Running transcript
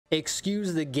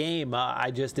excuse the game.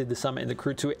 I just did the summit in the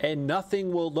crew 2 and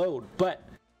nothing will load, but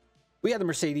we have the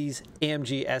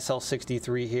Mercedes-AMG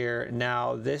SL63 here.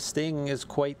 Now, this thing is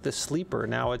quite the sleeper.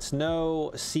 Now, it's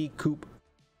no C Coupe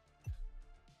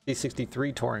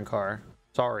C63 touring car.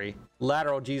 Sorry.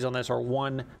 Lateral G's on this are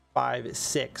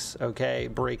 156, okay?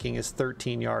 Braking is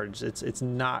 13 yards. It's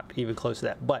not even close to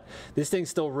that. But this thing's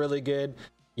still really good.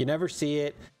 You never see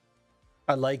it.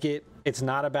 I like it. It's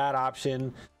not a bad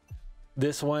option.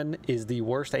 This one is the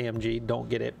worst AMG. Don't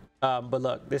get it. But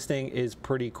look, this thing is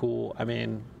pretty cool. I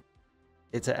mean,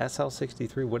 it's a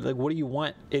SL63. What do you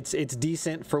want? It's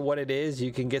decent for what it is.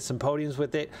 You can get some podiums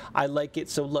with it. I like it.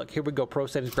 So look, here we go. Pro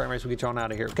settings, grand race. We'll get you on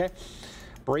out of here. Okay.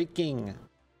 Braking.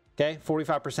 Okay.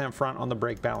 45% front on the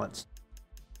brake balance.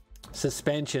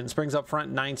 Suspension. Springs up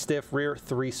front 9 stiff, rear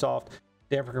 3 soft.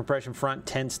 Damper compression front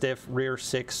 10 stiff, rear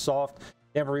 6 soft.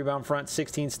 Damper rebound front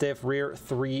 16 stiff, rear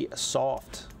 3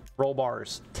 soft. Roll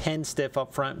bars 10 stiff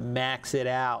up front. Max it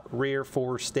out. Rear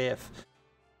 4 stiff.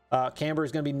 Camber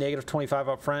is going to be -25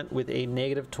 up front with a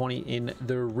 -20 in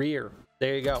the rear.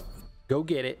 There you go. Go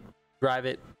get it. Drive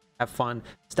it. Have fun.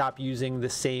 Stop using the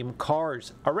same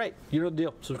cars. All right. You know the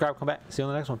deal. Subscribe. Come back. See you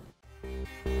on the next one.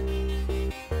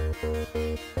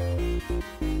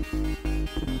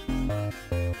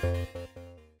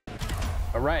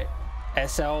 All right.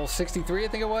 SL63, I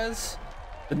think it was.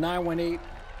 The 918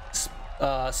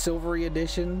 Silvery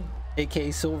Edition.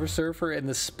 aka Silver Surfer, and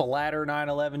the Splatter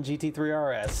 911 GT3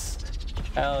 RS.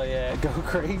 Hell yeah, go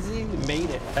crazy. Made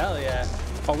it. Hell yeah.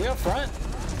 Oh, we up front?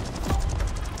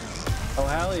 Oh,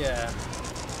 hell yeah.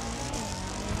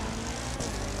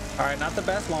 All right, not the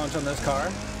best launch on this car.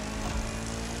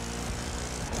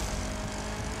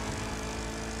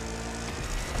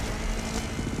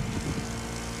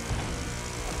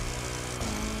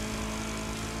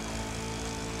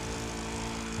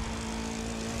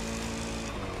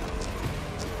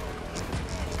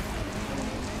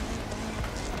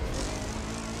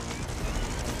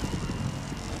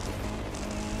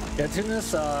 Yeah, I tuned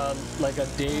this like a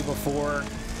day before.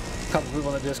 A couple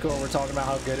people in the Discord were talking about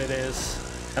how good it is,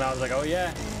 and I was like, oh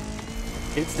yeah,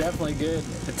 it's definitely good.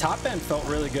 The top end felt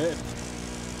really good.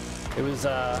 It was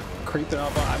creeping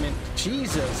up on, I mean,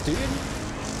 Jesus, dude.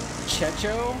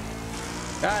 Checho,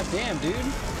 god damn, dude.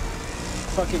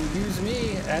 Fucking use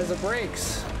me as the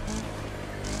brakes.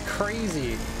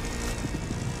 Crazy.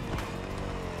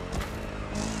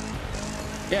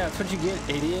 Yeah, that's what you get,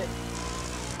 idiot.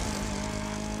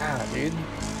 Ah, dude.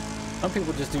 Some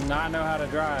people just do not know how to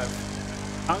drive.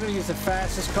 I'm gonna use the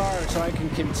fastest car so I can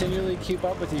continually keep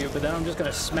up with you, but then I'm just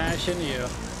gonna smash into you.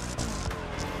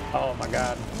 Oh my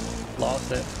god.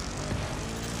 Lost it.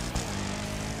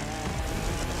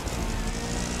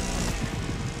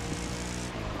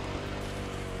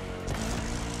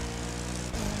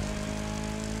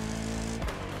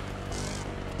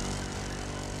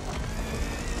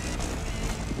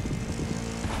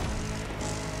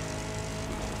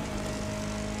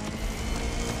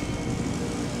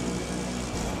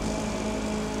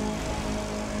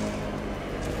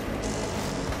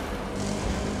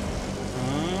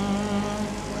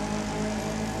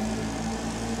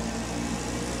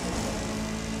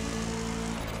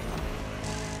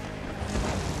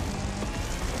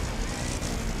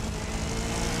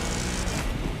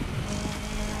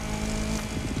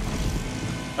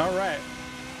 All right.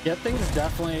 Yeah, thing's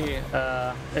definitely,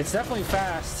 it's definitely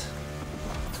fast.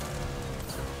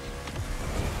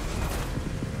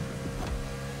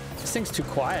 This thing's too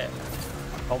quiet.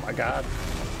 Oh my god.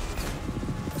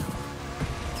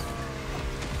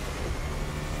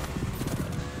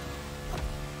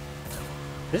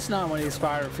 This 918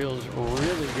 Spider feels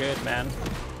really good, man.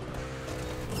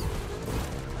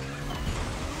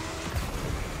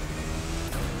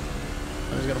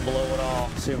 I'm just gonna blow it all,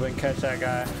 see if we can catch that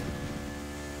guy.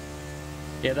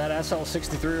 Yeah, that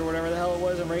SL63 or whatever the hell it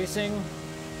was in racing,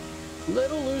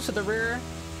 little loose at the rear,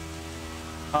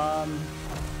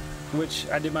 which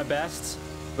I did my best,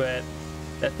 but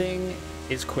that thing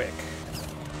is quick.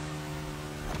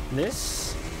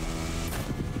 This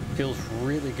feels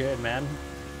really good, man.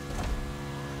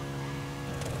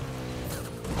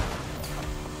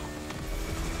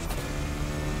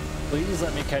 Please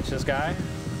let me catch this guy.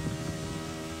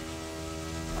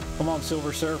 Come on,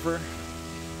 Silver Surfer.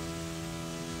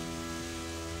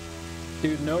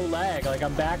 Dude, no lag. Like,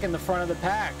 I'm back in the front of the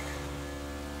pack.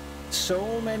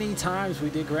 So many times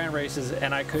we did grand races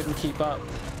and I couldn't keep up.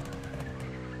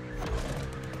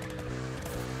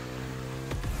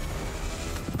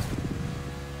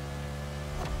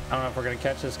 I don't know if we're gonna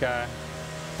catch this guy.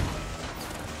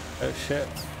 Oh shit.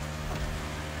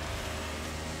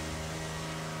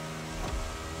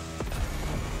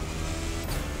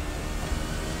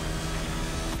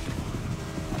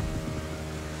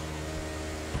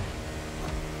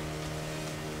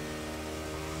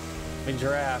 jumping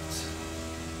giraffe.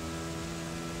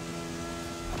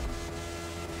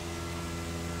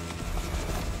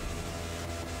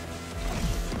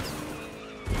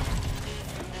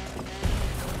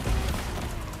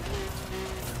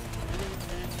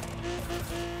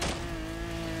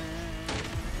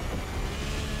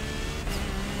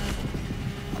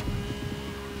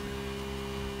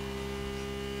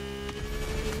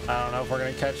 I don't know if we're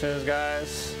gonna catch those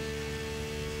guys.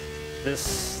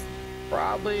 This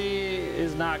probably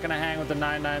is not gonna hang with the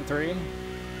 993.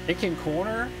 It can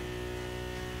corner.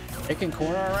 It can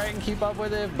corner all right and keep up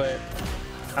with it, but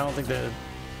I don't think the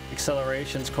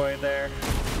acceleration's quite there.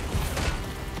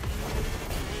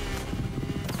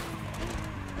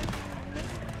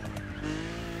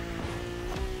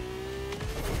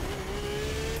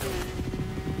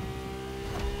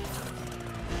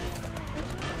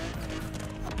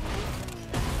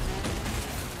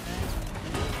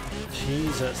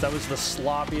 Jesus, that was the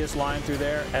sloppiest line through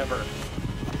there ever.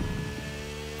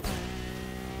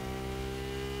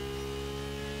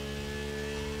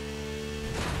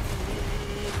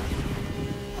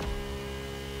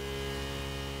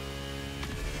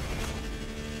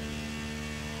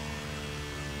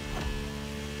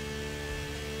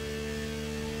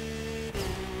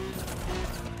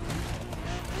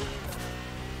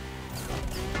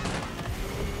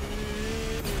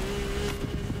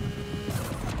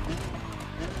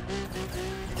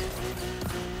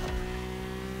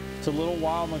 It's a little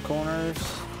wild in the corners.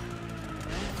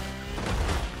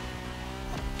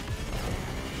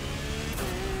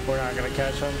 We're not gonna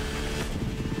catch him.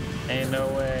 Ain't no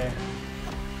way.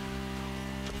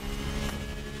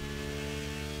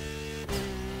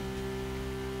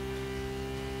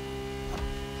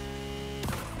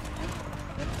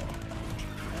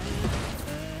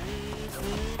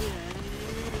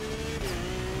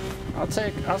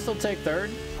 I'll still take third.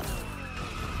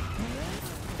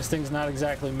 This thing's not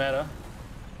exactly meta.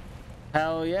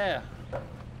 Hell yeah.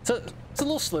 It's a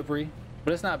little slippery,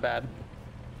 but it's not bad.